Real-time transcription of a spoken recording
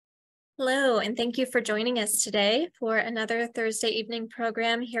Hello, and thank you for joining us today for another Thursday evening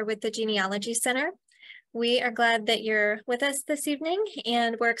program here with the Genealogy Center. We are glad that you're with us this evening,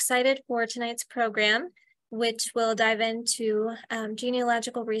 and we're excited for tonight's program, which will dive into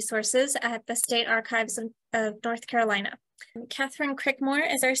genealogical resources at the State Archives of North Carolina. Katherine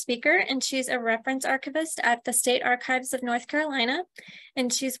Crickmore is our speaker, and she's a reference archivist at the State Archives of North Carolina,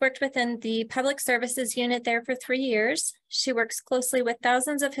 and she's worked within the Public Services Unit there for 3 years. She works closely with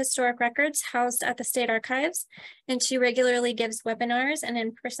thousands of historic records housed at the State Archives, and she regularly gives webinars and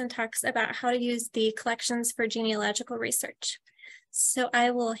in-person talks about how to use the collections for genealogical research. So I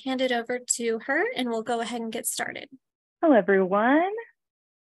will hand it over to her, and we'll go ahead and get started. Hello, everyone.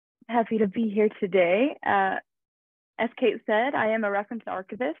 Happy to be here today. As Kate said, I am a reference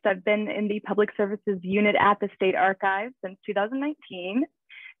archivist. I've been in the Public Services Unit at the State Archives since 2019.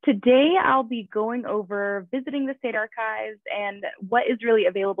 Today, I'll be going over visiting the State Archives and what is really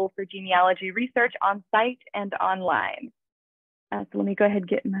available for genealogy research on site and online. So let me go ahead and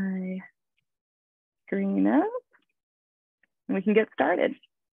get my screen up, and we can get started.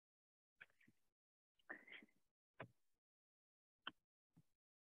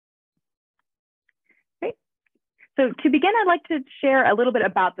 So to begin, I'd like to share a little bit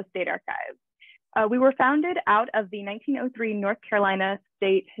about the State Archives. We were founded out of the 1903 North Carolina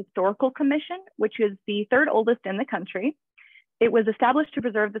State Historical Commission, which is the third oldest in the country. It was established to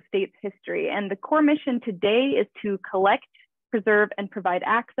preserve the state's history, and the core mission today is to collect, preserve, and provide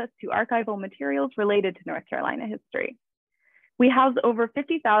access to archival materials related to North Carolina history. We house over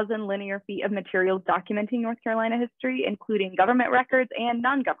 50,000 linear feet of materials documenting North Carolina history, including government records and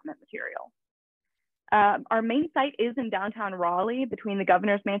non-government material. Our main site is in downtown Raleigh between the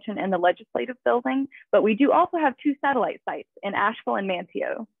Governor's Mansion and the Legislative Building, but we do also have 2 satellite sites in Asheville and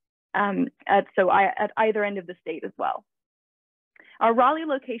Manteo, at either end of the state as well. Our Raleigh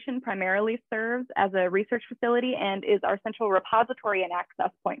location primarily serves as a research facility and is our central repository and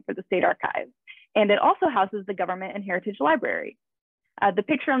access point for the State Archives. And it also houses the Government and Heritage Library. The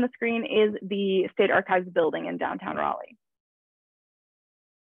picture on the screen is the State Archives building in downtown Raleigh.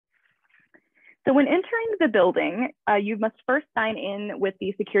 So when entering the building, you must first sign in with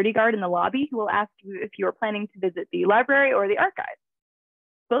the security guard in the lobby, who will ask you if you are planning to visit the library or the archives.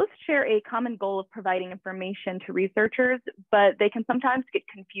 Both share a common goal of providing information to researchers, but they can sometimes get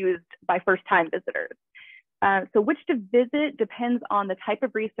confused by first-time visitors. So which to visit depends on the type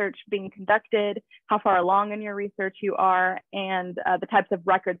of research being conducted, how far along in your research you are, and the types of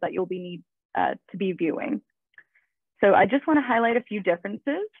records that you'll need to be viewing. So I just want to highlight a few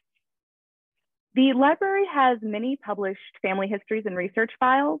differences. The library has many published family histories and research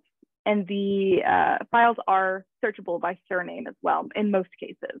files, and the files are searchable by surname as well in most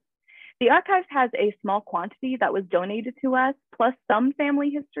cases. The archives has a small quantity that was donated to us, plus some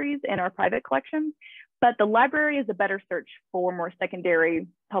family histories in our private collections, but the library is a better search for more secondary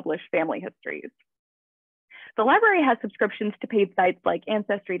published family histories. The library has subscriptions to paid sites like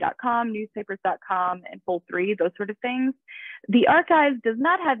Ancestry.com, newspapers.com, and Full3, those sort of things. The archives does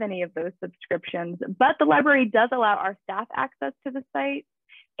not have any of those subscriptions, but the library does allow our staff access to the site,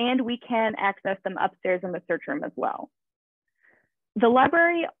 and we can access them upstairs in the search room as well. The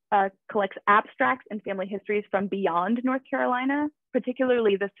library collects abstracts and family histories from beyond North Carolina,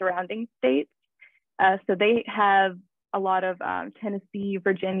 particularly the surrounding states. So they have a lot of Tennessee,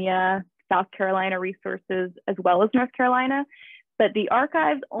 Virginia, South Carolina resources, as well as North Carolina, but the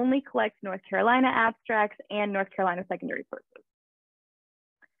archives only collects North Carolina abstracts and North Carolina secondary sources.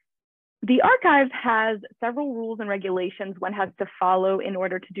 The archives has several rules and regulations one has to follow in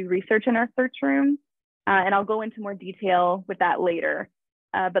order to do research in our search room, and I'll go into more detail with that later.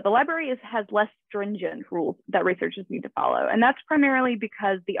 But the library has less stringent rules that researchers need to follow, and that's primarily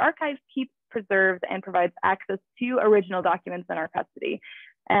because the archives keeps, preserves, and provides access to original documents in our custody.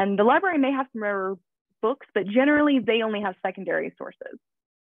 And the library may have some rare books, but generally they only have secondary sources.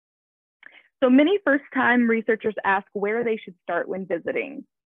 So many first-time researchers ask where they should start when visiting.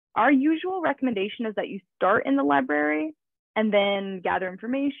 Our usual recommendation is that you start in the library and then gather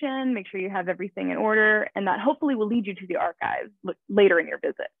information, make sure you have everything in order, and that hopefully will lead you to the archives later in your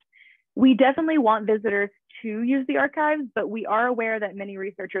visit. We definitely want visitors to use the archives, but we are aware that many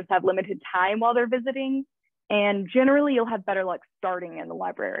researchers have limited time while they're visiting, and generally you'll have better luck starting in the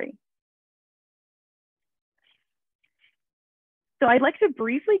library. So I'd like to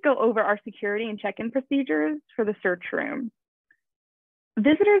briefly go over our security and check-in procedures for the search room.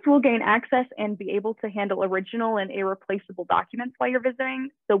 Visitors will gain access and be able to handle original and irreplaceable documents while you're visiting.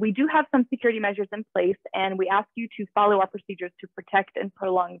 So we do have some security measures in place, and we ask you to follow our procedures to protect and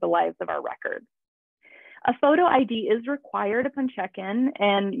prolong the lives of our records. A photo ID is required upon check-in,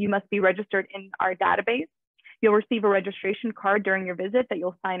 and you must be registered in our database. You'll receive a registration card during your visit that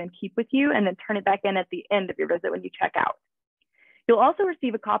you'll sign and keep with you, and then turn it back in at the end of your visit when you check out. You'll also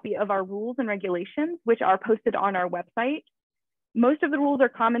receive a copy of our rules and regulations, which are posted on our website. Most of the rules are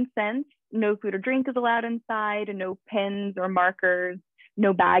common sense. No food or drink is allowed inside, and no pens or markers,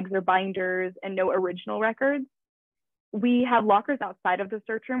 no bags or binders, and no original records. We have lockers outside of the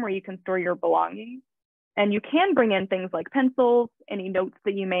search room where you can store your belongings. And you can bring in things like pencils, any notes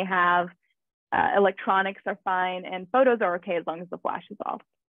that you may have. Electronics are fine, and photos are okay as long as the flash is off.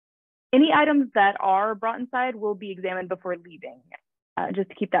 Any items that are brought inside will be examined before leaving, just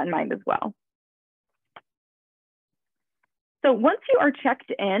to keep that in mind as well. So once you are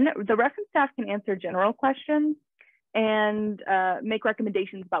checked in, the reference staff can answer general questions and make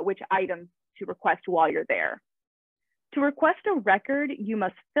recommendations about which items to request while you're there. To request a record, you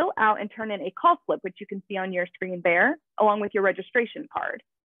must fill out and turn in a call slip, which you can see on your screen there, along with your registration card.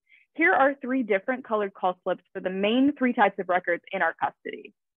 Here are 3 different colored call slips for the main 3 types of records in our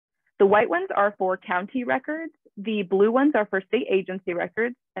custody. The white ones are for county records, the blue ones are for state agency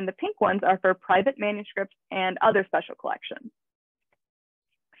records, and the pink ones are for private manuscripts and other special collections.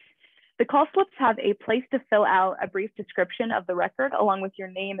 The call slips have a place to fill out a brief description of the record along with your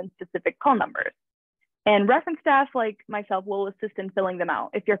name and specific call numbers. And reference staff like myself will assist in filling them out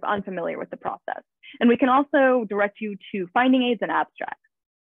if you're unfamiliar with the process. And we can also direct you to finding aids and abstracts.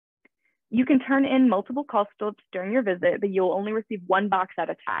 You can turn in multiple call slips during your visit, but you'll only receive 1 box at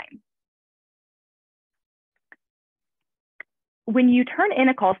a time. When you turn in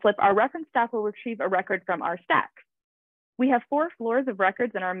a call slip, our reference staff will retrieve a record from our stacks. We have 4 floors of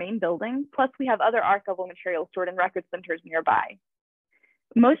records in our main building, plus we have other archival materials stored in record centers nearby.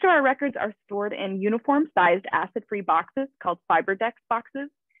 Most of our records are stored in uniform-sized acid-free boxes called FiberDex boxes.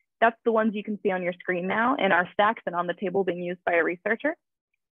 That's the ones you can see on your screen now in our stacks and on the table being used by a researcher.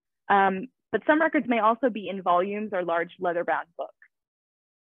 But some records may also be in volumes or large leather-bound books.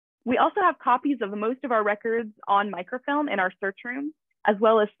 We also have copies of most of our records on microfilm in our search room, as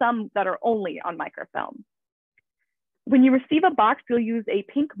well as some that are only on microfilm. When you receive a box, you'll use a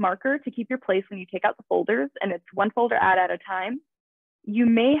pink marker to keep your place when you take out the folders, and it's 1 folder ad at a time. You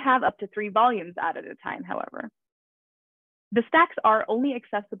may have up to 3 volumes ad at a time, however. The stacks are only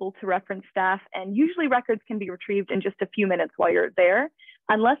accessible to reference staff, and usually records can be retrieved in just a few minutes while you're there,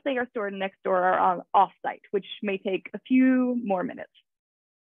 unless they are stored next door or on off-site, which may take a few more minutes.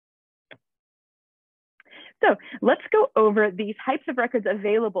 So let's go over the types of records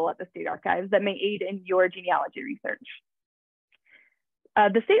available at the State Archives that may aid in your genealogy research.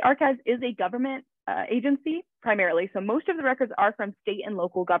 The State Archives is a government agency primarily, so most of the records are from state and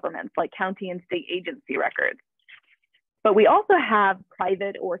local governments like county and state agency records. But we also have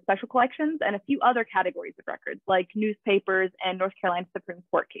private or special collections and a few other categories of records like newspapers and North Carolina Supreme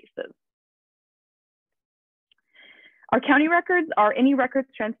Court cases. Our county records are any records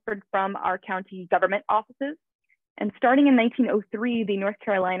transferred from our county government offices. And starting in 1903, the North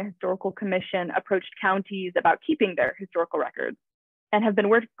Carolina Historical Commission approached counties about keeping their historical records and have been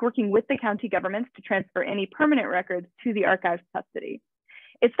working with the county governments to transfer any permanent records to the archive's custody.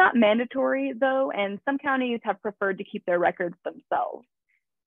 It's not mandatory though, and some counties have preferred to keep their records themselves.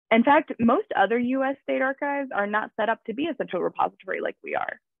 In fact, most other US state archives are not set up to be a central repository like we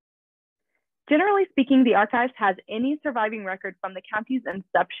are. Generally speaking, the archives has any surviving record from the county's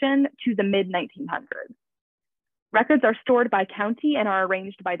inception to the mid-1900s. Records are stored by county and are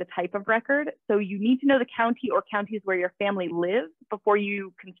arranged by the type of record, so you need to know the county or counties where your family lives before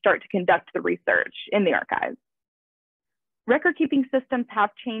you can start to conduct the research in the archives. Record keeping systems have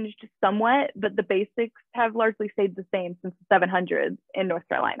changed somewhat, but the basics have largely stayed the same since the 700s in North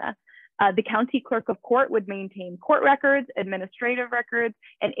Carolina. The county clerk of court would maintain court records, administrative records,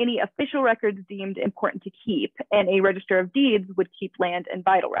 and any official records deemed important to keep, and a register of deeds would keep land and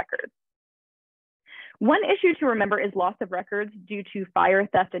vital records. One issue to remember is loss of records due to fire,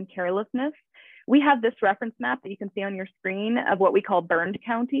 theft, and carelessness. We have this reference map that you can see on your screen of what we call burned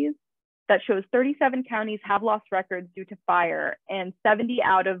counties that shows 37 counties have lost records due to fire, and 70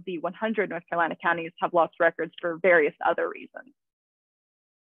 out of the 100 North Carolina counties have lost records for various other reasons.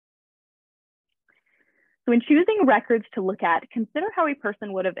 So in choosing records to look at, consider how a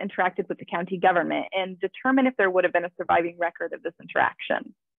person would have interacted with the county government and determine if there would have been a surviving record of this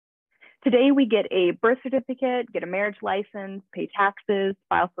interaction. Today, we get a birth certificate, get a marriage license, pay taxes,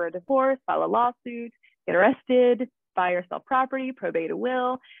 file for a divorce, file a lawsuit, get arrested, buy or sell property, probate a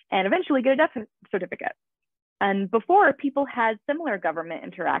will, and eventually get a death certificate. And before, people had similar government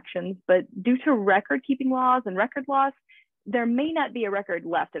interactions, but due to record keeping laws and record loss, there may not be a record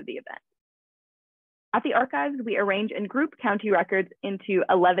left of the event. At the archives, we arrange and group county records into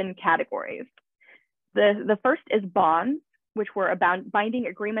 11 categories. The first is bonds, which were a binding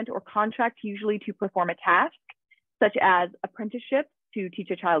agreement or contract, usually to perform a task, such as apprenticeship to teach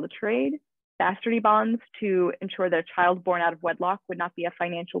a child a trade, bastardy bonds to ensure that a child born out of wedlock would not be a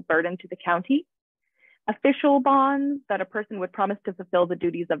financial burden to the county, official bonds that a person would promise to fulfill the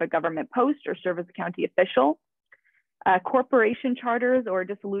duties of a government post or serve as a county official, corporation charters or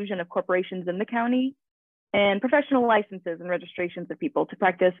dissolution of corporations in the county, and professional licenses and registrations of people to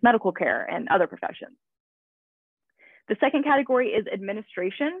practice medical care and other professions. The second category is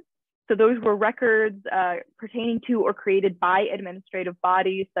administration. So those were records pertaining to or created by administrative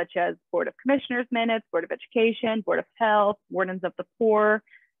bodies such as Board of Commissioners minutes, Board of Education, Board of Health, Wardens of the Poor,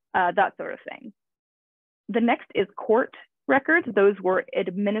 that sort of thing. The next is court records. Those were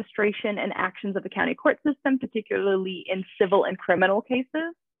administration and actions of the county court system, particularly in civil and criminal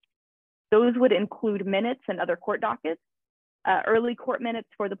cases. Those would include minutes and other court dockets. Early court minutes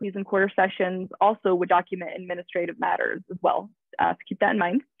for the pleas and quarter sessions also would document administrative matters as well, so keep that in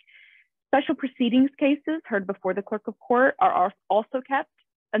mind. Special proceedings cases heard before the clerk of court are also kept,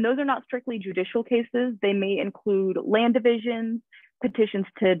 and those are not strictly judicial cases. They may include land divisions, petitions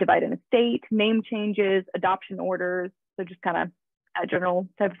to divide an estate, name changes, adoption orders, so just kind of a general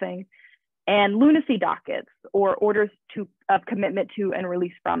type of thing, and lunacy dockets or orders of commitment to and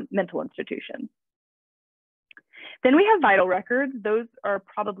release from mental institutions. Then we have vital records. Those are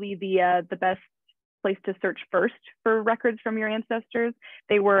probably the best place to search first for records from your ancestors.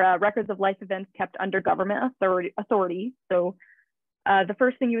 They were records of life events kept under government authority. So the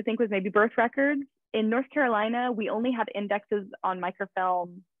first thing you would think was maybe birth records. In North Carolina, we only have indexes on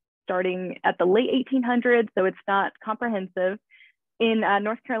microfilm starting at the late 1800s, so it's not comprehensive. In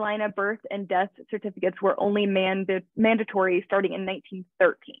North Carolina, birth and death certificates were only mandatory starting in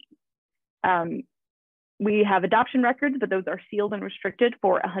 1913. We have adoption records, but those are sealed and restricted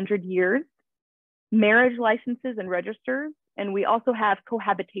for 100 years. Marriage licenses and registers, and we also have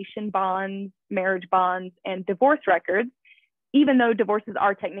cohabitation bonds, marriage bonds, and divorce records. Even though divorces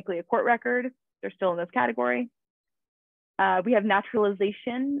are technically a court record, they're still in this category. We have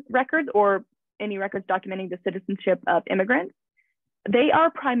naturalization records, or any records documenting the citizenship of immigrants. They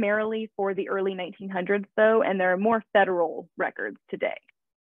are primarily for the early 1900s though, and there are more federal records today.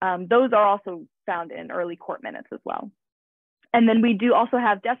 Those are also found in early court minutes as well. And then we do also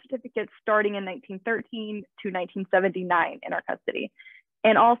have death certificates starting in 1913 to 1979 in our custody,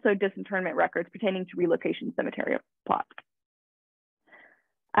 and also disinterment records pertaining to relocation cemetery plots.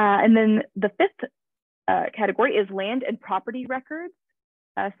 And then the fifth category is land and property records.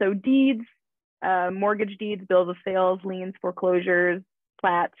 So deeds, mortgage deeds, bills of sales, liens, foreclosures,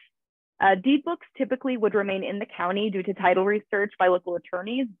 plats. Deed books typically would remain in the county due to title research by local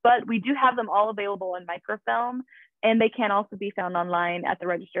attorneys, but we do have them all available in microfilm, and they can also be found online at the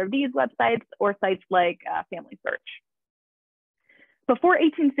Register of Deeds websites or sites like Family Search. Before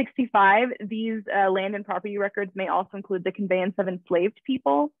 1865, these land and property records may also include the conveyance of enslaved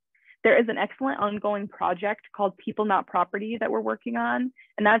people. There is an excellent ongoing project called People Not Property that we're working on,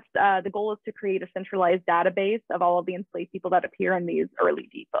 and that's the goal is to create a centralized database of all of the enslaved people that appear in these early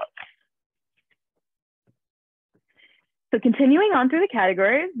deed books. So continuing on through the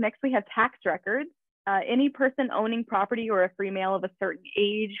categories, next we have tax records. Any person owning property or a free male of a certain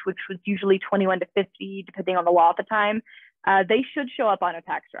age, which was usually 21 to 50, depending on the law at the time, they should show up on a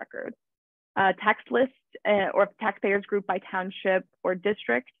tax record. Tax lists or taxpayers grouped by township or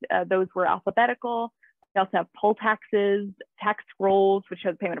district, those were alphabetical. We also have poll taxes, tax rolls, which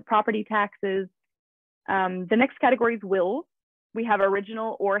show the payment of property taxes. The next category is wills. We have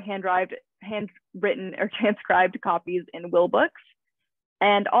original or handwritten or transcribed copies in will books.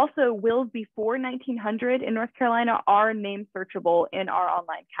 And also wills before 1900 in North Carolina are name searchable in our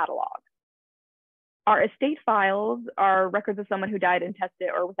online catalog. Our estate files are records of someone who died intestate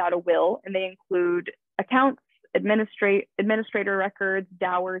or without a will, and they include accounts, administrator records,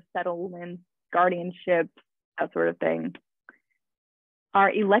 dowers, settlements, guardianships, that sort of thing. Our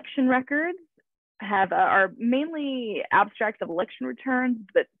election records are mainly abstracts of election returns,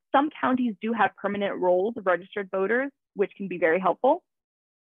 but some counties do have permanent rolls of registered voters, which can be very helpful.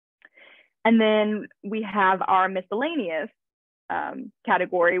 And then we have our miscellaneous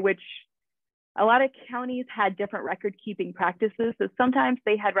category, which a lot of counties had different record keeping practices. So sometimes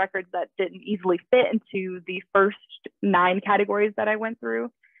they had records that didn't easily fit into the first 9 categories that I went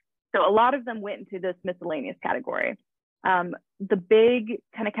through. So a lot of them went into this miscellaneous category. The big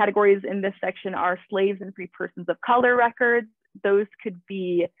kind of categories in this section are slaves and free persons of color records. Those could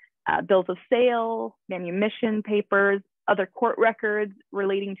be bills of sale, manumission papers, other court records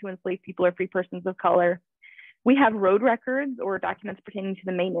relating to enslaved people or free persons of color. We have road records or documents pertaining to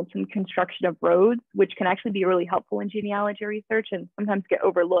the maintenance and construction of roads, which can actually be really helpful in genealogy research and sometimes get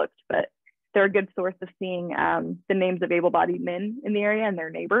overlooked, but they're a good source of seeing the names of able-bodied men in the area and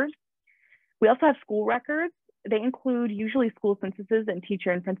their neighbors. We also have school records. They include usually school censuses and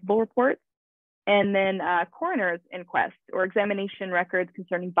teacher and principal reports, and then coroner's inquest or examination records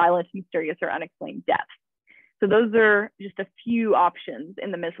concerning violent, mysterious, or unexplained deaths. So those are just a few options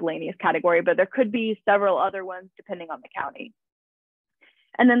in the miscellaneous category, but there could be several other ones depending on the county.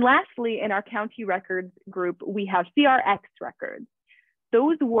 And then lastly, in our county records group, we have CRX records.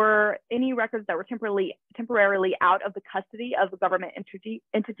 Those were any records that were temporarily out of the custody of a government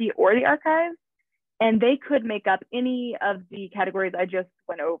entity or the archives, and they could make up any of the categories I just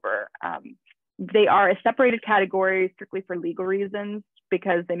went over. They are a separated category strictly for legal reasons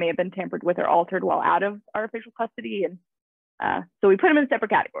because they may have been tampered with or altered while out of our official custody. And so we put them in a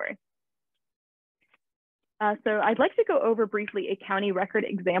separate category. So I'd like to go over briefly a county record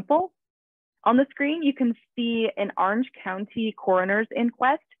example. On the screen, you can see an Orange County coroner's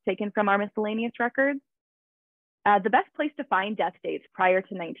inquest taken from our miscellaneous records. The best place to find death dates prior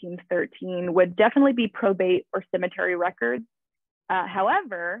to 1913 would definitely be probate or cemetery records.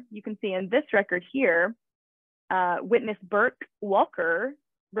 However, you can see in this record here, witness Burke Walker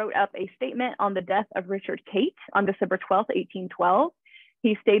wrote up a statement on the death of Richard Kate on December 12th, 1812.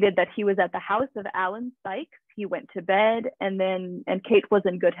 He stated that he was at the house of Alan Sykes. He went to bed and Kate was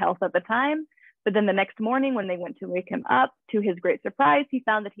in good health at the time. But then the next morning when they went to wake him up, to his great surprise, he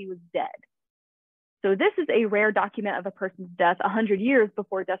found that he was dead. So this is a rare document of a person's death 100 years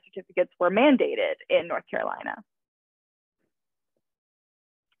before death certificates were mandated in North Carolina.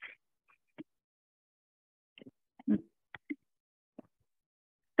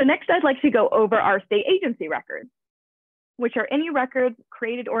 So next, I'd like to go over our state agency records, which are any records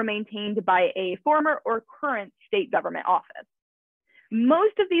created or maintained by a former or current state government office.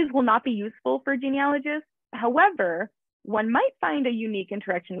 Most of these will not be useful for genealogists. However, one might find a unique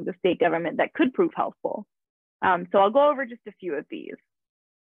interaction with the state government that could prove helpful. So I'll go over just a few of these.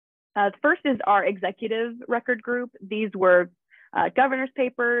 First is our executive record group. These were governor's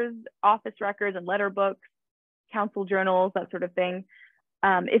papers, office records and letter books, council journals, that sort of thing.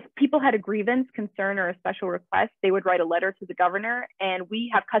 If people had a grievance, concern, or a special request, they would write a letter to the governor, and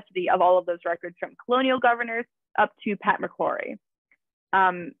we have custody of all of those records from colonial governors up to Pat McCrory.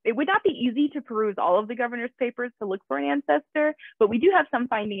 It would not be easy to peruse all of the governor's papers to look for an ancestor, but we do have some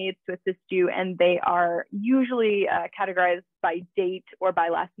finding aids to assist you, and they are usually categorized by date or by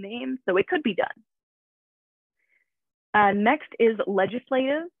last name, so it could be done. Next is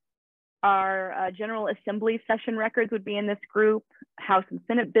legislative. Our General Assembly session records would be in this group, House and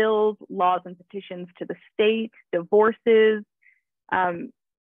Senate bills, laws and petitions to the state, divorces.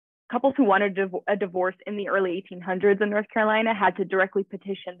 Couples who wanted a divorce in the early 1800s in North Carolina had to directly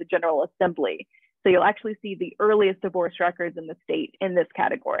petition the General Assembly. So you'll actually see the earliest divorce records in the state in this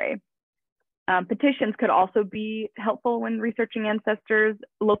category. Petitions could also be helpful when researching ancestors.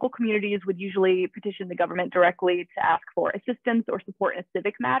 Local communities would usually petition the government directly to ask for assistance or support in a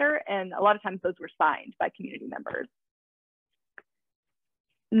civic matter, and a lot of times those were signed by community members.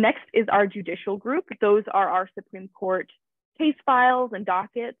 Next is our judicial group. Those are our Supreme Court case files and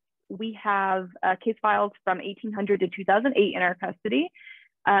dockets. We have case files from 1800 to 2008 in our custody,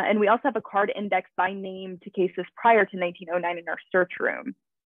 and we also have a card index by name to cases prior to 1909 in our search room.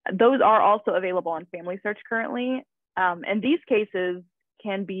 Those are also available on Family Search currently. And these cases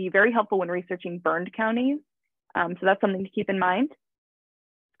can be very helpful when researching burned counties. So that's something to keep in mind.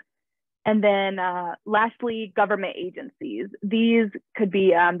 And then lastly, government agencies. These could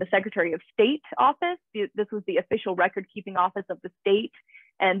be the Secretary of State office. This was the official record keeping office of the state.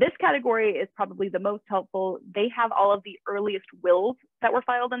 And this category is probably the most helpful. They have all of the earliest wills that were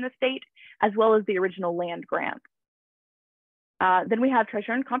filed in the state, as well as the original land grants. Then we have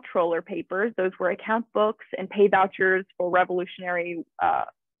Treasurer and Comptroller papers. Those were account books and pay vouchers for Revolutionary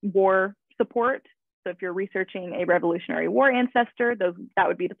War support. So if you're researching a Revolutionary War ancestor, that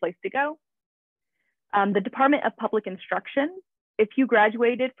would be the place to go. The Department of Public Instruction. If you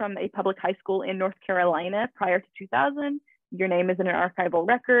graduated from a public high school in North Carolina prior to 2000, your name is in an archival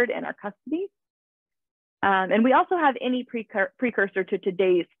record in our custody. And we also have any precursor to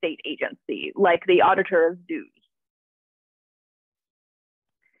today's state agency, like the Auditor of Dues.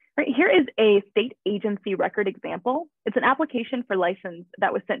 Right, here is a state agency record example. It's an application for license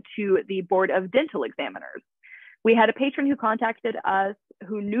that was sent to the Board of Dental Examiners. We had a patron who contacted us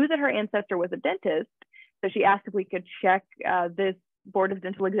who knew that her ancestor was a dentist, so she asked if we could check this Board of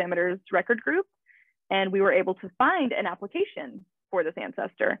Dental Examiners record group. and we were able to find an application for this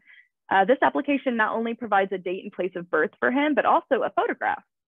ancestor. This application not only provides a date and place of birth for him, but also a photograph.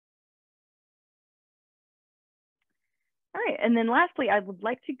 All right, and then lastly, I would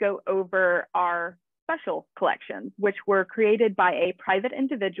like to go over our special collections, which were created by a private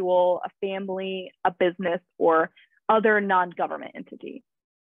individual, a family, a business, or other non-government entity.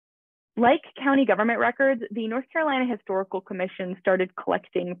 Like county government records, the North Carolina Historical Commission started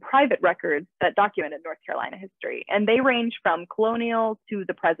collecting private records that documented North Carolina history, and they range from colonial to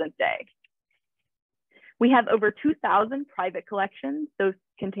the present day. We have over 2,000 private collections. Those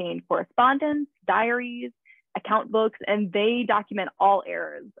contain correspondence, diaries, account books, and they document all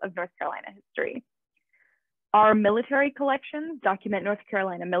eras of North Carolina history. Our military collections document North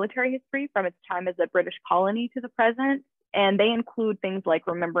Carolina military history from its time as a British colony to the present, and they include things like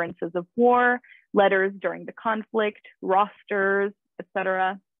remembrances of war, letters during the conflict, rosters,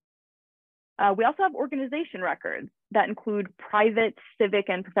 etc. We also have organization records that include private, civic,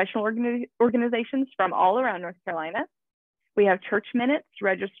 and professional organizations from all around North Carolina. We have church minutes,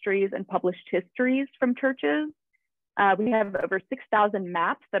 registries, and published histories from churches. We have over 6,000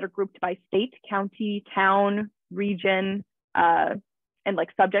 maps that are grouped by state, county, town, region, and like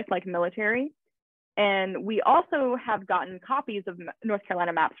subject like military. And we also have gotten copies of North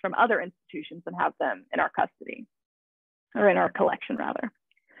Carolina maps from other institutions and have them in our custody, or in our collection rather.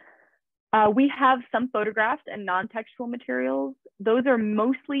 We have some photographs and non-textual materials. Those are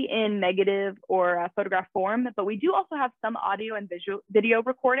mostly in negative or photograph form, but we do also have some audio and video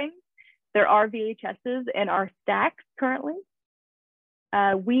recordings. There are VHSs in our stacks currently.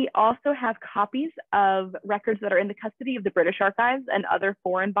 We also have copies of records that are in the custody of the British Archives and other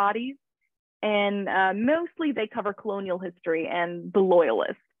foreign bodies. And mostly they cover colonial history and the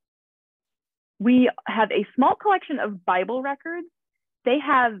Loyalists. We have a small collection of Bible records. They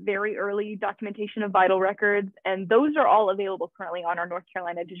have very early documentation of vital records, and those are all available currently on our North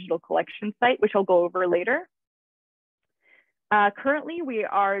Carolina Digital Collection site, which I'll go over later. Currently, we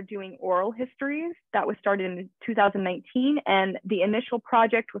are doing oral histories. That was started in 2019, and the initial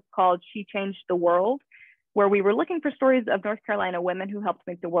project was called She Changed the World, where we were looking for stories of North Carolina women who helped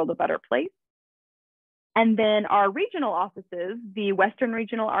make the world a better place. And then our regional offices, the Western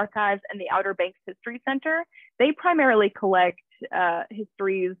Regional Archives and the Outer Banks History Center, they primarily collect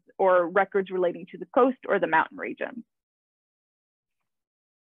histories or records relating to the coast or the mountain region.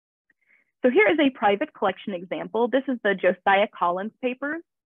 So here is a private collection example. This is the Josiah Collins papers.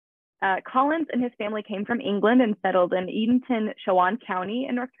 Collins and his family came from England and settled in Edenton, Chowan County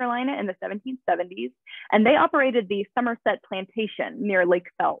in North Carolina in the 1770s, and they operated the Somerset Plantation near Lake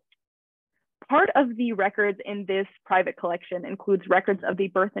Felt. Part of the records in this private collection includes records of the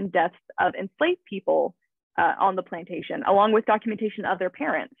birth and deaths of enslaved people on the plantation, along with documentation of their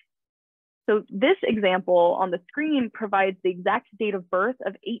parents. So this example on the screen provides the exact date of birth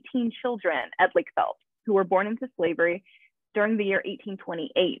of 18 children at Lake Felt who were born into slavery during the year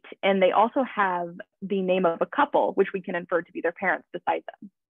 1828. And they also have the name of a couple, which we can infer to be their parents beside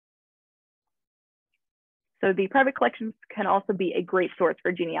them. So the private collections can also be a great source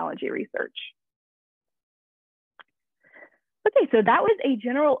for genealogy research. Okay, so that was a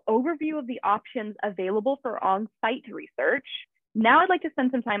general overview of the options available for on-site research. Now I'd like to spend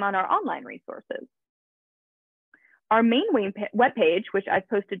some time on our online resources. Our main webpage, which I've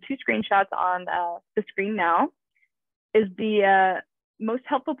posted 2 screenshots on the screen now, is the most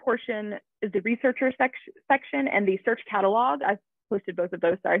helpful portion is the researcher section and the search catalog. I've posted both of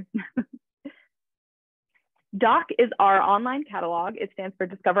those, sorry. DOC is our online catalog. It stands for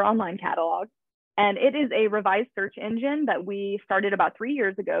Discover Online Catalog. And it is a revised search engine that we started about 3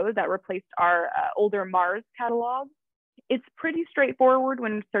 years ago that replaced our older Mars catalog. It's pretty straightforward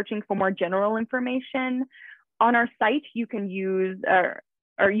when searching for more general information. On our site, you can use,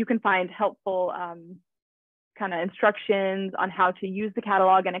 or you can find helpful kind of instructions on how to use the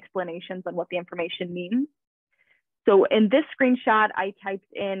catalog and explanations on what the information means. So in this screenshot, I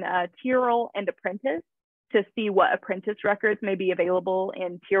typed in Tyrrell and apprentice to see what apprentice records may be available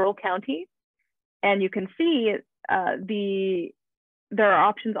in Tyrrell County. And you can see there are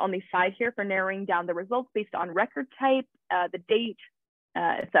options on the side here for narrowing down the results based on record type, the date,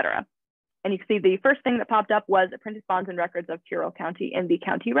 etc. And you can see the first thing that popped up was apprentice bonds and records of Tyrrell County in the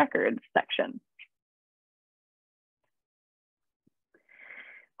county records section.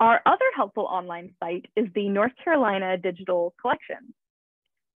 Our other helpful online site is the North Carolina Digital Collection.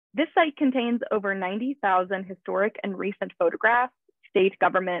 This site contains over 90,000 historic and recent photographs, state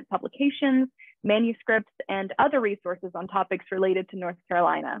government publications, manuscripts, and other resources on topics related to North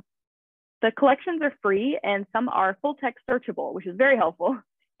Carolina. The collections are free and some are full text searchable, which is very helpful.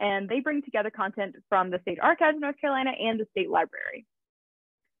 and they bring together content from the State Archives of North Carolina and the State Library.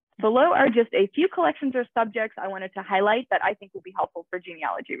 Below are just a few collections or subjects I wanted to highlight that I think will be helpful for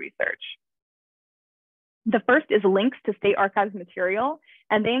genealogy research. The first is links to State Archives material,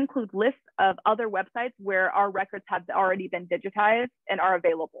 and they include lists of other websites where our records have already been digitized and are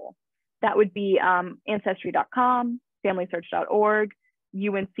available. That would be ancestry.com, familysearch.org,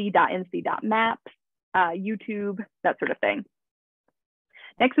 unc.nc.maps, YouTube, that sort of thing.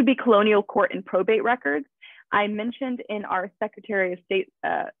 Next would be colonial court and probate records. I mentioned in our Secretary of State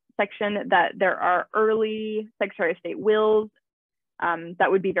section that there are early Secretary of State wills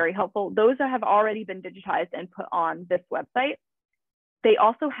that would be very helpful. Those have already been digitized and put on this website. They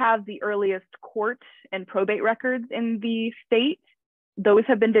also have the earliest court and probate records in the state. Those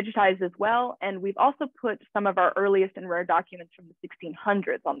have been digitized as well. And we've also put some of our earliest and rare documents from the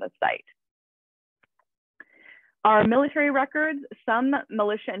 1600s on the site. Our military records, some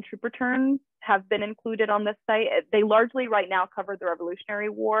militia and troop returns have been included on this site. They largely right now cover the Revolutionary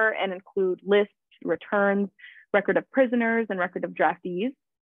War and include lists, returns, record of prisoners, and record of draftees.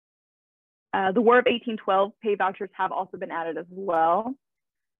 The War of 1812 pay vouchers have also been added as well.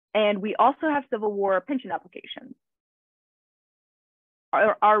 And we also have Civil War pension applications.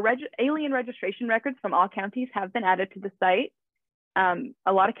 Our alien registration records from all counties have been added to the site.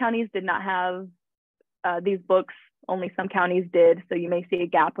 A lot of counties did not have these books, only some counties did, so you may see a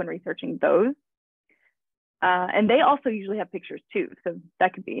gap when researching those. And they also usually have pictures too, so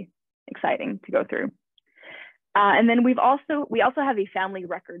that could be exciting to go through. And then we also have a family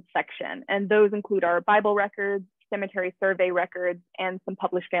records section, and those include our Bible records, cemetery survey records, and some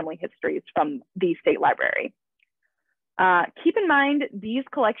published family histories from the state library. Keep in mind, these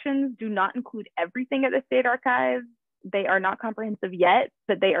collections do not include everything at the State Archives. They are not comprehensive yet,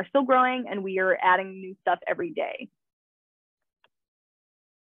 but they are still growing, and we are adding new stuff every day.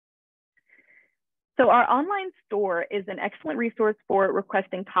 So our online store is an excellent resource for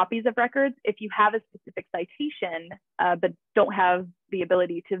requesting copies of records if you have a specific citation, but don't have the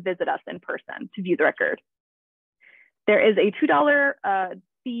ability to visit us in person to view the record. There is a $2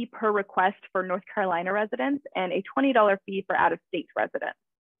 fee per request for North Carolina residents and a $20 fee for out-of-state residents.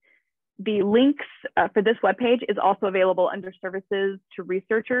 The links for this webpage is also available under services to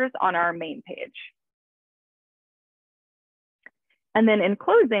researchers on our main page. And then in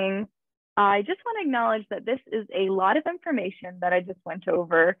closing, I just want to acknowledge that this is a lot of information that I just went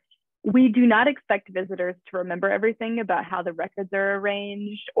over. We do not expect visitors to remember everything about how the records are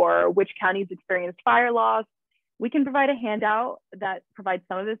arranged or which counties experienced fire loss. We can provide a handout that provides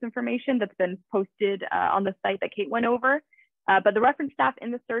some of this information that's been posted on the site that Kate went over. But the reference staff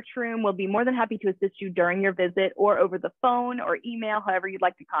in the search room will be more than happy to assist you during your visit or over the phone or email, however you'd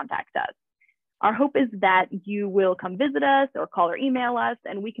like to contact us. Our hope is that you will come visit us or call or email us,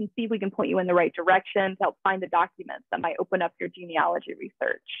 and we can see if we can point you in the right direction to help find the documents that might open up your genealogy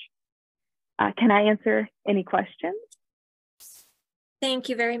research. Can I answer any questions? Thank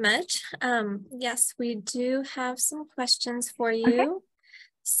you very much. Yes, we do have some questions for you. Okay.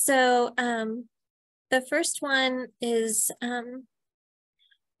 So the first one is, I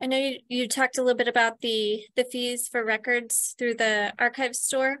know you talked a little bit about the fees for records through the archive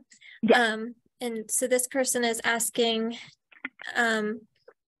store. Yeah. And so this person is asking,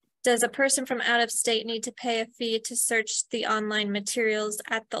 does a person from out of state need to pay a fee to search the online materials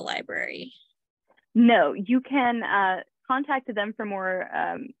at the library? No, you can contact them for more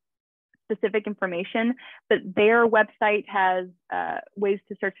specific information, but their website has ways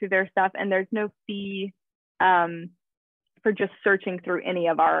to search through their stuff, and there's no fee for just searching through any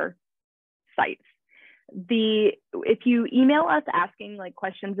of our sites. If you email us asking like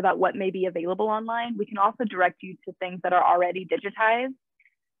questions about what may be available online, we can also direct you to things that are already digitized.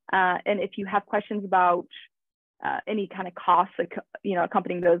 And if you have questions about any kind of costs,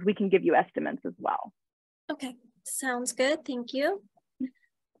 accompanying those, we can give you estimates as well. Okay, sounds good. Thank you.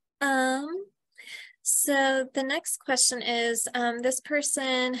 So the next question is, this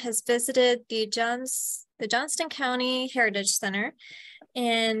person has visited the Johnston County Heritage Center,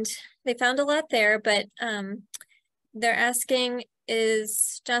 and they found a lot there, but they're asking,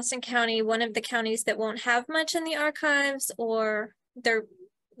 is Johnston County one of the counties that won't have much in the archives, or they're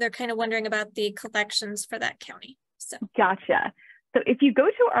kind of wondering about the collections for that county? So gotcha. So if you go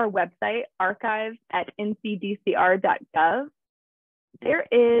to our website, archives.ncdcr.gov, there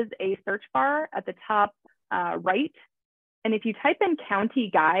is a search bar at the top right. And if you type in county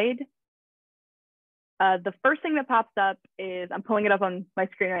guide, the first thing that pops up is, I'm pulling it up on my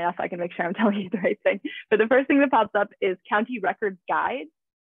screen right now so I can make sure I'm telling you the right thing. But the first thing that pops up is County Records Guide.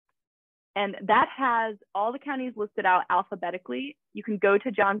 And that has all the counties listed out alphabetically. You can go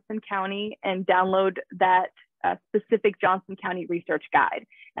to Johnson County and download that specific Johnson County research guide.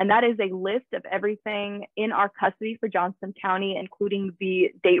 And that is a list of everything in our custody for Johnson County, including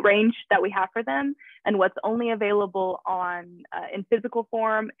the date range that we have for them and what's only available on in physical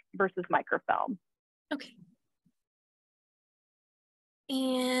form versus microfilm. Okay.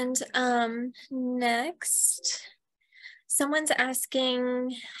 And next, someone's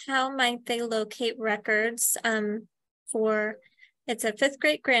asking how might they locate records for, it's a 5th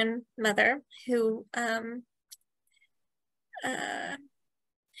grade grandmother who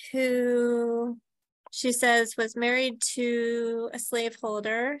she says was married to a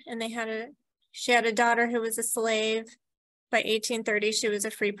slaveholder, and she had a daughter who was a slave. By 1830, she was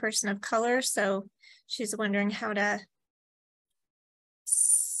a free person of color, so she's wondering how to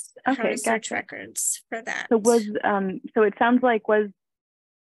search records for that. So so it sounds like was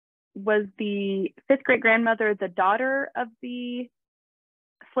the 5th grade grandmother the daughter of the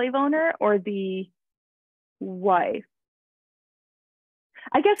slave owner or the wife?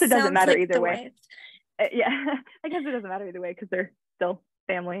 I guess it doesn't matter either way. Yeah, I guess it doesn't matter either way because they're still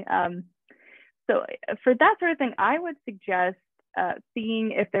family. So for that sort of thing, I would suggest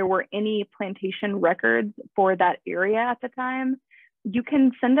seeing if there were any plantation records for that area at the time. You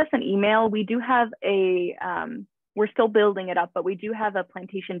can send us an email. We do have we're still building it up, but we do have a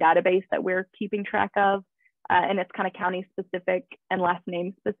plantation database that we're keeping track of, and it's kind of county specific and last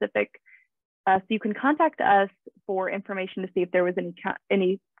name specific. So you can contact us for information to see if there was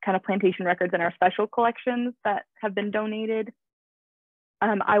any kind of plantation records in our special collections that have been donated.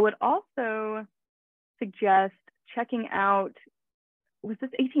 I would also suggest checking out, was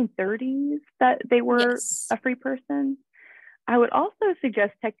this 1830s that they were a free person? I would also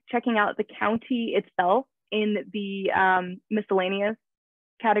suggest checking out the county itself in the miscellaneous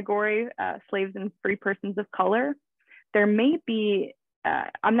category, slaves and free persons of color. There may be,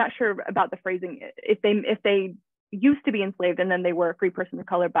 I'm not sure about the phrasing, if they used to be enslaved and then they were a free person of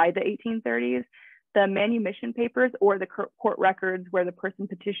color by the 1830s, the manumission papers or the court records where the person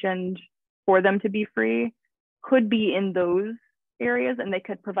petitioned for them to be free could be in those areas, and they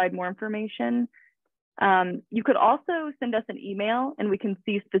could provide more information. You could also send us an email and we can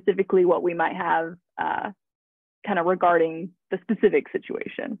see specifically what we might have kind of regarding the specific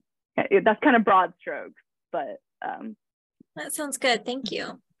situation. That's kind of broad strokes, but. That sounds good, thank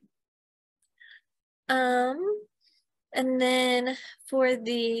you. And then for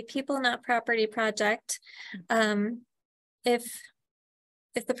the People Not Property project, if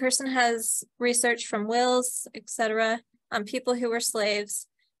the person has research from wills, etc., on people who were slaves,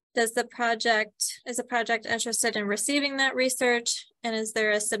 is the project interested in receiving that research, and is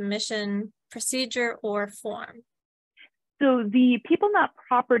there a submission procedure or form? So the People Not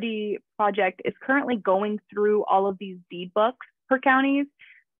Property project is currently going through all of these deed books for counties,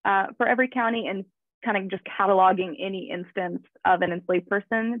 for every county, and kind of just cataloging any instance of an enslaved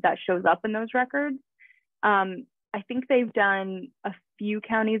person that shows up in those records. I think they've done a few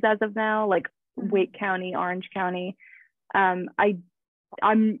counties as of now, like Wake County, Orange County.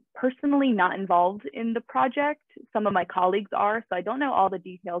 I'm personally not involved in the project. Some of my colleagues are, so I don't know all the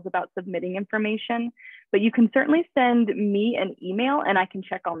details about submitting information, but you can certainly send me an email and I can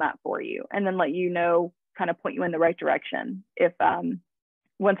check on that for you and then let you know, kind of point you in the right direction if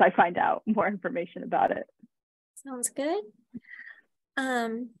once I find out more information about it. Sounds good.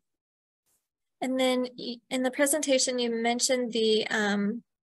 And then in the presentation, you mentioned the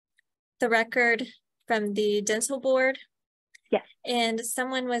record from the dental board. Yes. And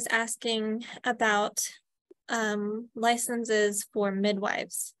someone was asking about licenses for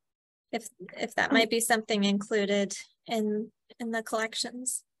midwives, if that might be something included in the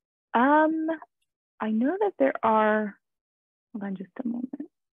collections. I know that there are, hold on just a moment.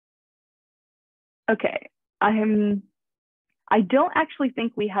 Okay, I don't actually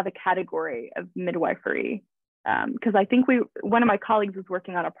think we have a category of midwifery, because I think one of my colleagues was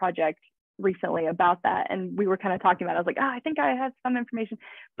working on a project recently about that, and we were kind of talking about it. I was like, I think I have some information,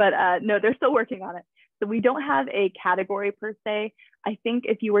 but no, they're still working on it. So we don't have a category per se. I think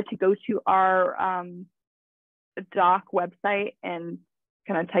if you were to go to our doc website and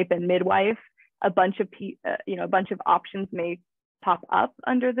kind of type in midwife, a bunch of options may pop up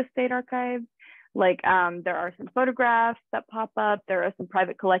under the state archives. Like there are some photographs that pop up. There are some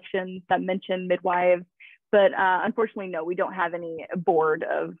private collections that mention midwives, but unfortunately, no, we don't have any board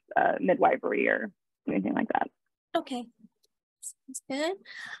of midwifery or anything like that. Okay, sounds good.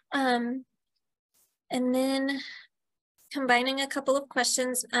 And then combining a couple of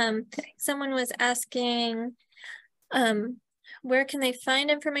questions, someone was asking where can they find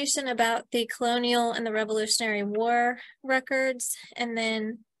information about the colonial and the Revolutionary War records? And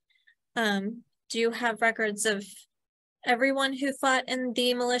then do you have records of everyone who fought in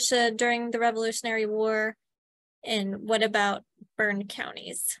the militia during the Revolutionary War? And what about burned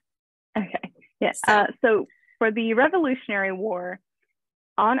counties? Okay, yeah. So for the Revolutionary War,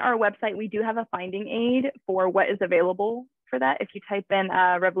 on our website, we do have a finding aid for what is available for that. If you type in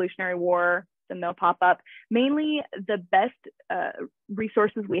Revolutionary War, then they'll pop up. Mainly the best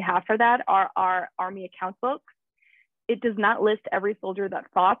resources we have for that are our Army account books. It does not list every soldier that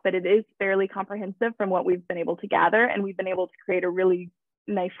fought, but it is fairly comprehensive from what we've been able to gather. And we've been able to create a really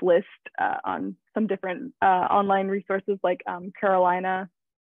nice list on some different online resources like Carolina.org.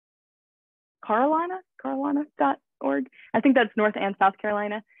 I think that's North and South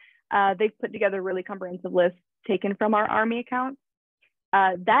Carolina. They've put together a really comprehensive list taken from our Army accounts.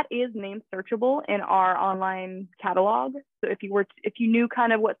 That is name searchable in our online catalog. So if you knew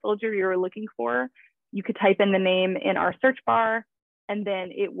kind of what soldier you were looking for, you could type in the name in our search bar, and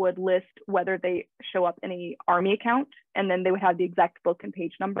then it would list whether they show up in a Army account, and then they would have the exact book and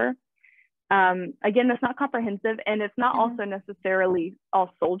page number. Again, that's not comprehensive, and it's not also necessarily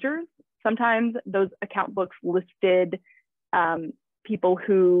all soldiers. Sometimes those account books listed people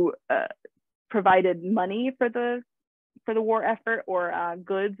who provided money for the war effort, or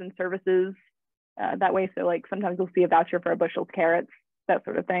goods and services that way. So like sometimes we'll see a voucher for a bushel of carrots, that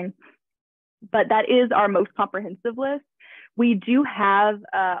sort of thing. But that is our most comprehensive list. We do have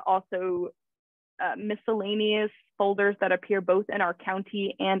also miscellaneous folders that appear both in our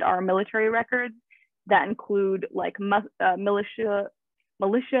county and our military records that include like militia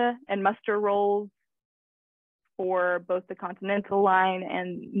and muster rolls for both the Continental Line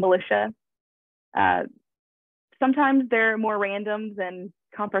and militia. Sometimes they're more random than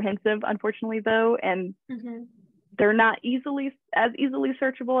comprehensive, unfortunately, though, and they're not as easily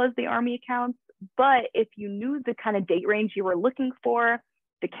searchable as the Army accounts. But if you knew the kind of date range you were looking for,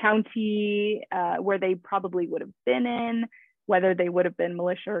 the county where they probably would have been in, whether they would have been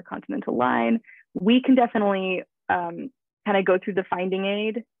militia or Continental Line, we can definitely kind of go through the finding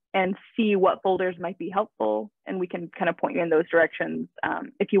aid and see what folders might be helpful, and we can kind of point you in those directions.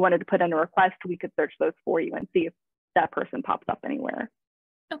 If you wanted to put in a request, we could search those for you and see if that person pops up anywhere.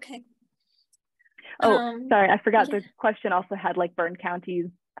 Okay. Oh, sorry, I forgot the question also had like burned counties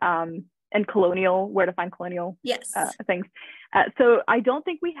and colonial, where to find colonial things. So I don't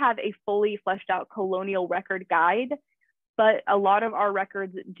think we have a fully fleshed out colonial record guide, but a lot of our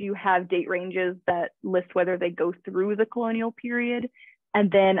records do have date ranges that list whether they go through the colonial period. And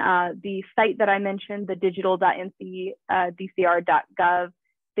then the site that I mentioned, the digital.ncdcr.gov,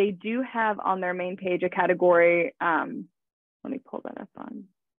 they do have on their main page a category. Let me pull that up on.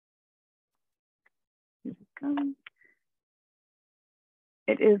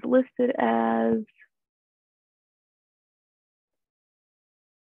 It is listed as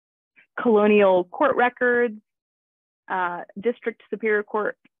colonial court records, district superior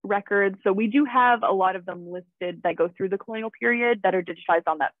court records. So we do have a lot of them listed that go through the colonial period that are digitized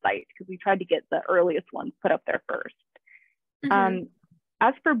on that site, because we tried to get the earliest ones put up there first.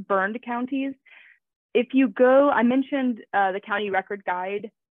 As for burned counties, if you go, I mentioned the county record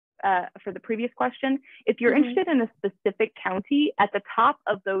guide for the previous question. If you're interested in a specific county, at the top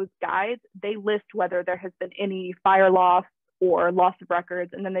of those guides, they list whether there has been any fire loss or loss of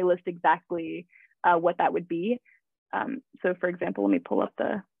records, and then they list exactly what that would be. So for example, let me pull up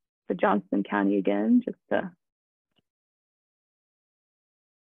the Johnston County again, just to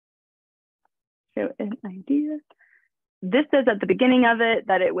show an idea. This says at the beginning of it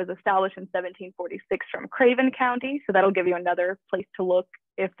that it was established in 1746 from Craven County. So that'll give you another place to look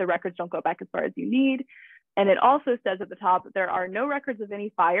if the records don't go back as far as you need. And it also says at the top that there are no records of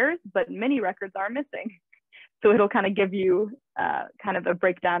any fires, but many records are missing. So it'll kind of give you kind of a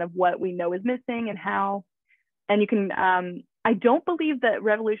breakdown of what we know is missing and how. And you can, I don't believe that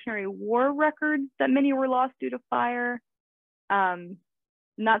Revolutionary War records, that many were lost due to fire.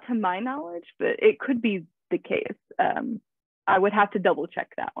 Not to my knowledge, but it could be the case. I would have to double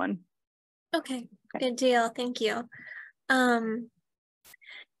check that one. Okay, good deal. Thank you. And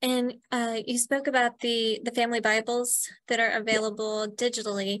you spoke about the family Bibles that are available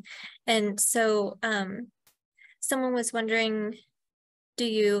digitally. And so someone was wondering, do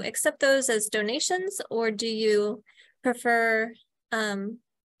you accept those as donations, or do you prefer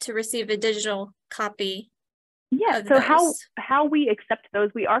to receive a digital copy? Yeah, so how we accept those,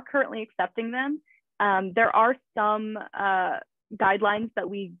 we are currently accepting them. There are some guidelines that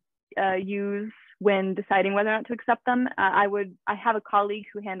we use when deciding whether or not to accept them. I have a colleague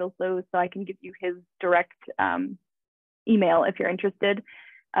who handles those, so I can give you his direct email if you're interested.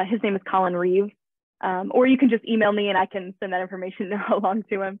 His name is Colin Reeve. Or you can just email me and I can send that information along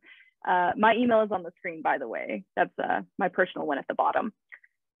to him. My email is on the screen, by the way. That's my personal one at the bottom.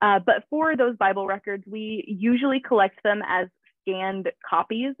 But for those Bible records, we usually collect them as scanned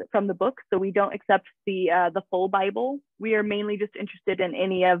copies from the book. So we don't accept the full Bible. We are mainly just interested in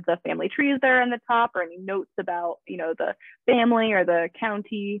any of the family trees that are on the top or any notes about, the family or the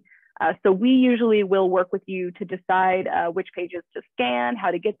county. So we usually will work with you to decide which pages to scan,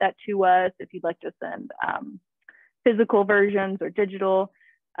 how to get that to us, if you'd like to send physical versions or digital.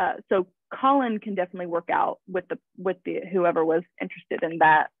 So Colin can definitely work out with the whoever was interested in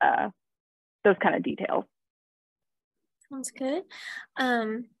that, those kind of details. Sounds good.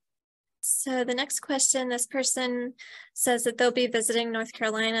 So the next question, this person says that they'll be visiting North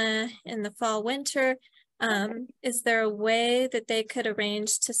Carolina in the fall, winter. Is there a way that they could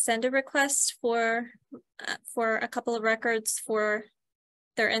arrange to send a request for a couple of records for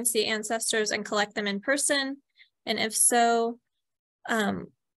their NC ancestors and collect them in person? And if so,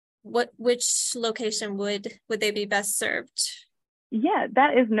 which location would they be best served? Yeah,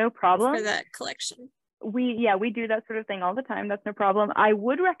 that is no problem for that collection. We do that sort of thing all the time. That's no problem. I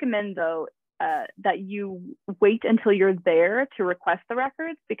would recommend though that you wait until you're there to request the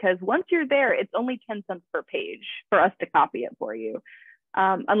records, because once you're there, it's only 10 cents per page for us to copy it for you,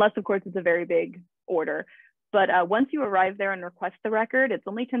 unless of course it's a very big order. But once you arrive there and request the record, it's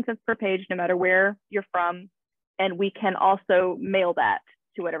only 10 cents per page, no matter where you're from, and we can also mail that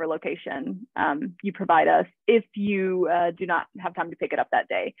to whatever location you provide us if you do not have time to pick it up that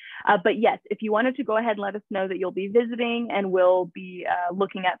day. But yes, if you wanted to go ahead and let us know that you'll be visiting and we'll be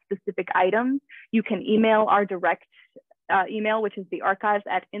looking at specific items, you can email our direct email, which is the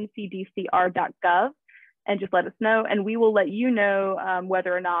archives@ncdcr.gov, and just let us know, and we will let you know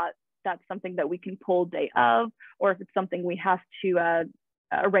whether or not that's something that we can pull day of, or if it's something we have to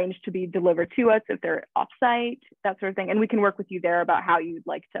arrange to be delivered to us if they're off-site, that sort of thing. And we can work with you there about how you'd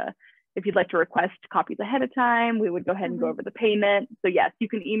like to, if you'd like to request copies ahead of time, we would go ahead and go over the payment. So yes, you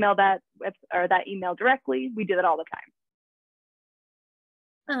can email that email directly. We do that all the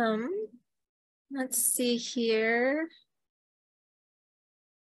time. Let's see here.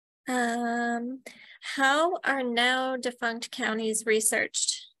 How are now defunct counties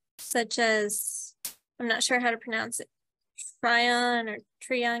researched, such as, I'm not sure how to pronounce it, Tryon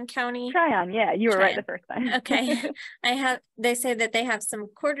County? Tryon, yeah, you were right the first time. Okay. They say that they have some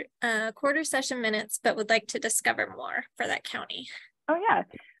quarter session minutes, but would like to discover more for that county. Oh yeah,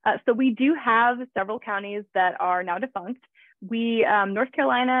 so we do have several counties that are now defunct. North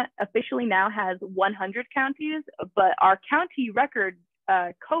Carolina officially now has 100 counties, but our county record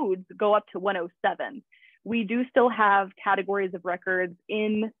codes go up to 107. We do still have categories of records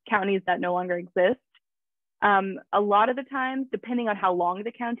in counties that no longer exist. A lot of the times, depending on how long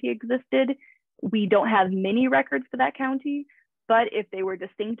the county existed, we don't have many records for that county, but if they were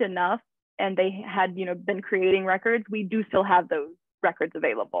distinct enough and they had been creating records, we do still have those records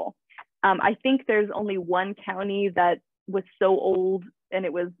available. I think there's only one county that was so old and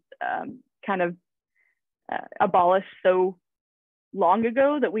it was kind of abolished so long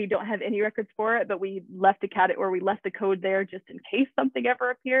ago that we don't have any records for it, but we left the code there just in case something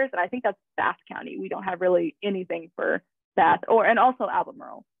ever appears. And I think that's Bath County. We don't have really anything for Bath, and also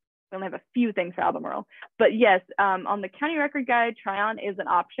Albemarle. We only have a few things for Albemarle. But yes, on the county record guide, Tryon is an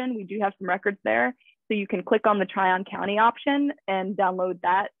option. We do have some records there. So you can click on the Tryon County option and download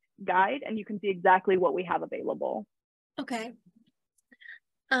that guide, and you can see exactly what we have available. Okay.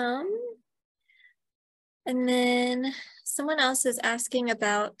 And then someone else is asking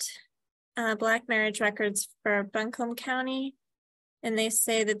about Black marriage records for Buncombe County. And they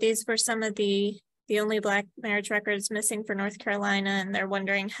say that these were some of the only Black marriage records missing for North Carolina, and they're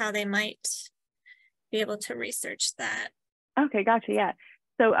wondering how they might be able to research that. Okay, gotcha, yeah.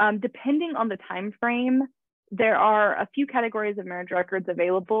 So depending on the time frame, there are a few categories of marriage records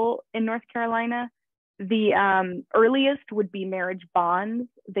available in North Carolina. The earliest would be marriage bonds.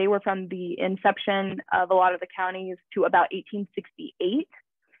 They were from the inception of a lot of the counties to about 1868.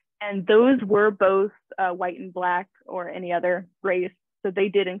 And those were both white and Black or any other race. So they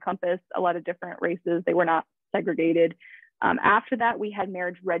did encompass a lot of different races. They were not segregated. After that, we had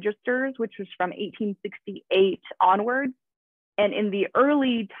marriage registers, which was from 1868 onwards. And in the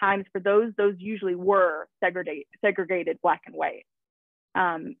early times for those usually were segregated Black and white.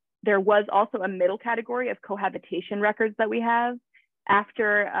 There was also a middle category of cohabitation records that we have.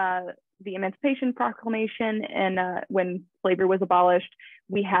 After the Emancipation Proclamation and when slavery was abolished,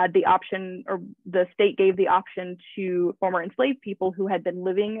 we had the option, or the state gave the option to former enslaved people who had been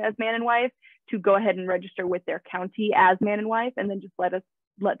living as man and wife to go ahead and register with their county as man and wife, and then just let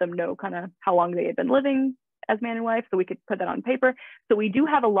them know kind of how long they had been living as man and wife, so we could put that on paper. So we do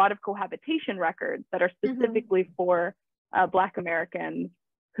have a lot of cohabitation records that are specifically for Black Americans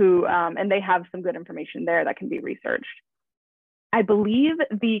who, and they have some good information there that can be researched. I believe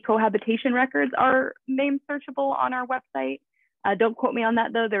the cohabitation records are name searchable on our website. Don't quote me on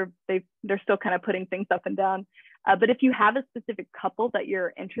that though, they're still kind of putting things up and down. But if you have a specific couple that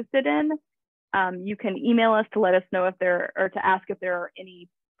you're interested in, you can email us to let us know if or to ask if there are any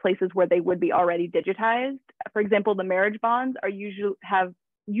places where they would be already digitized. For example, the marriage bonds have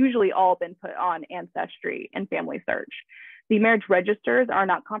usually all been put on Ancestry and Family Search. The marriage registers are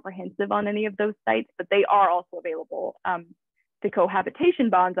not comprehensive on any of those sites, but they are also available. The cohabitation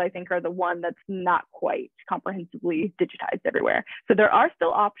bonds, I think, are the one that's not quite comprehensively digitized everywhere. So there are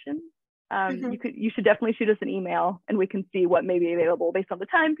still options. You should definitely shoot us an email and we can see what may be available based on the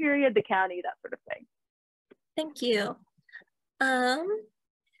time period, the county, that sort of thing. Thank you. And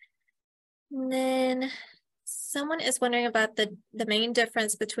then someone is wondering about the main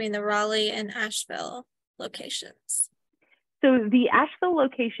difference between the Raleigh and Asheville locations. So the Asheville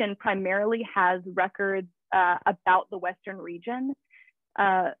location primarily has records about the Western region.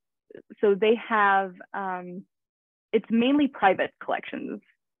 So they have, it's mainly private collections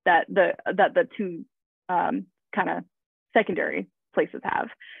that the two kind of secondary places have.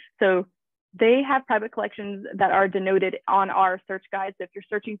 So they have private collections that are denoted on our search guide. So if you're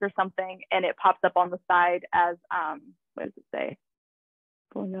searching for something and it pops up on the side as, what does it say?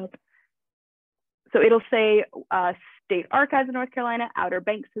 Pulling up. So it'll say State Archives of North Carolina, Outer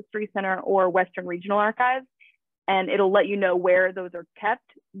Banks History Center, or Western Regional Archives. And it'll let you know where those are kept.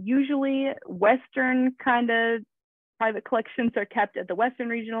 Usually Western kind of private collections are kept at the Western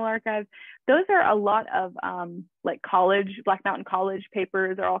Regional Archives. Those are a lot of like Black Mountain College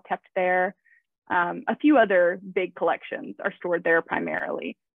papers are all kept there. A few other big collections are stored there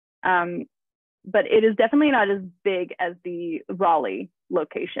primarily. But it is definitely not as big as the Raleigh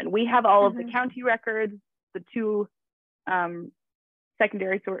location. We have all of the county records. The two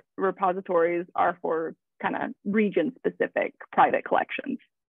secondary repositories are for kind of region specific private collections.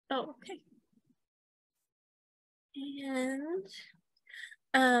 Oh, okay.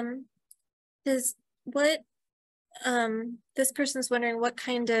 And this person's wondering what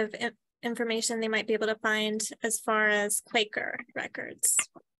kind of information they might be able to find as far as Quaker records.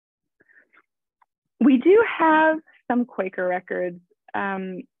 We do have some Quaker records.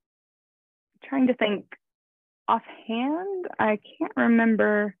 Trying to think offhand, I can't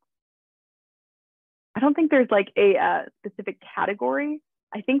remember. I don't think there's like a specific category.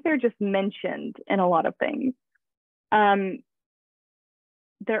 I think they're just mentioned in a lot of things.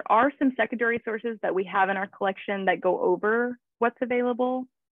 There are some secondary sources that we have in our collection that go over what's available.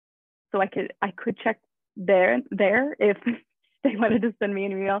 So I could check there if they wanted to send me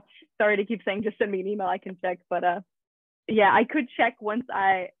an email. Sorry to keep saying just send me an email, I can check. But yeah, I could check once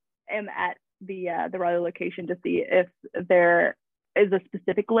I am at the Raleigh location to see if there is a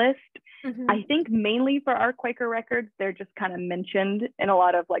specific list. I think mainly for our Quaker records, they're just kind of mentioned in a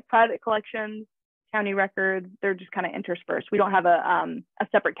lot of like private collections, county records. They're just kind of interspersed. We don't have a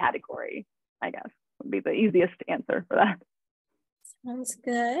separate category, I guess would be the easiest answer for that. Sounds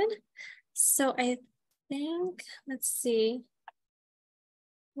good. So I think, let's see,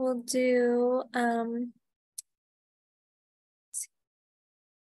 we'll do,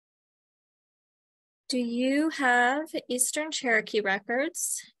 do you have Eastern Cherokee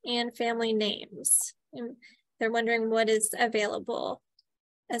records and family names? And they're wondering what is available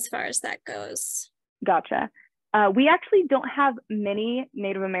as far as that goes. Gotcha. We actually don't have many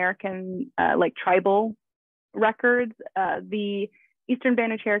Native American like tribal records. The Eastern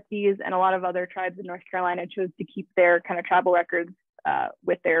Band of Cherokees and a lot of other tribes in North Carolina chose to keep their kind of tribal records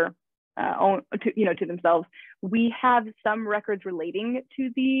with their own, to themselves. We have some records relating to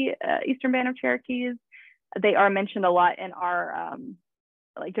the Eastern Band of Cherokees. They are mentioned a lot in our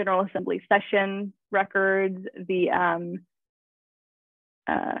like General Assembly session records. The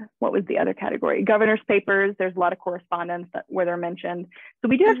what was the other category? Governor's papers. There's a lot of correspondence where they're mentioned. So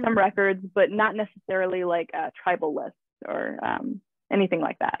we do have some records, but not necessarily like tribal lists or anything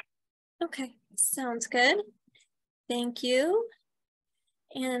like that. Okay, sounds good. Thank you.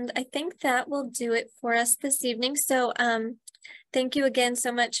 And I think that will do it for us this evening. So thank you again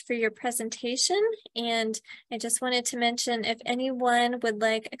so much for your presentation. And I just wanted to mention if anyone would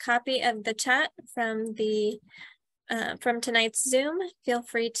like a copy of the chat from the from tonight's Zoom, feel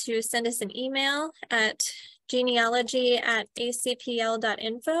free to send us an email at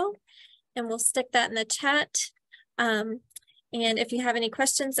genealogy@acpl.info, and we'll stick that in the chat. And if you have any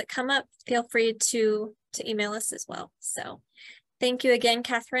questions that come up, feel free to email us as well. So thank you again,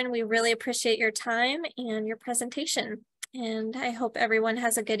 Katherine. We really appreciate your time and your presentation, and I hope everyone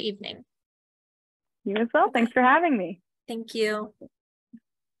has a good evening. You as well. Thanks for having me. Thank you.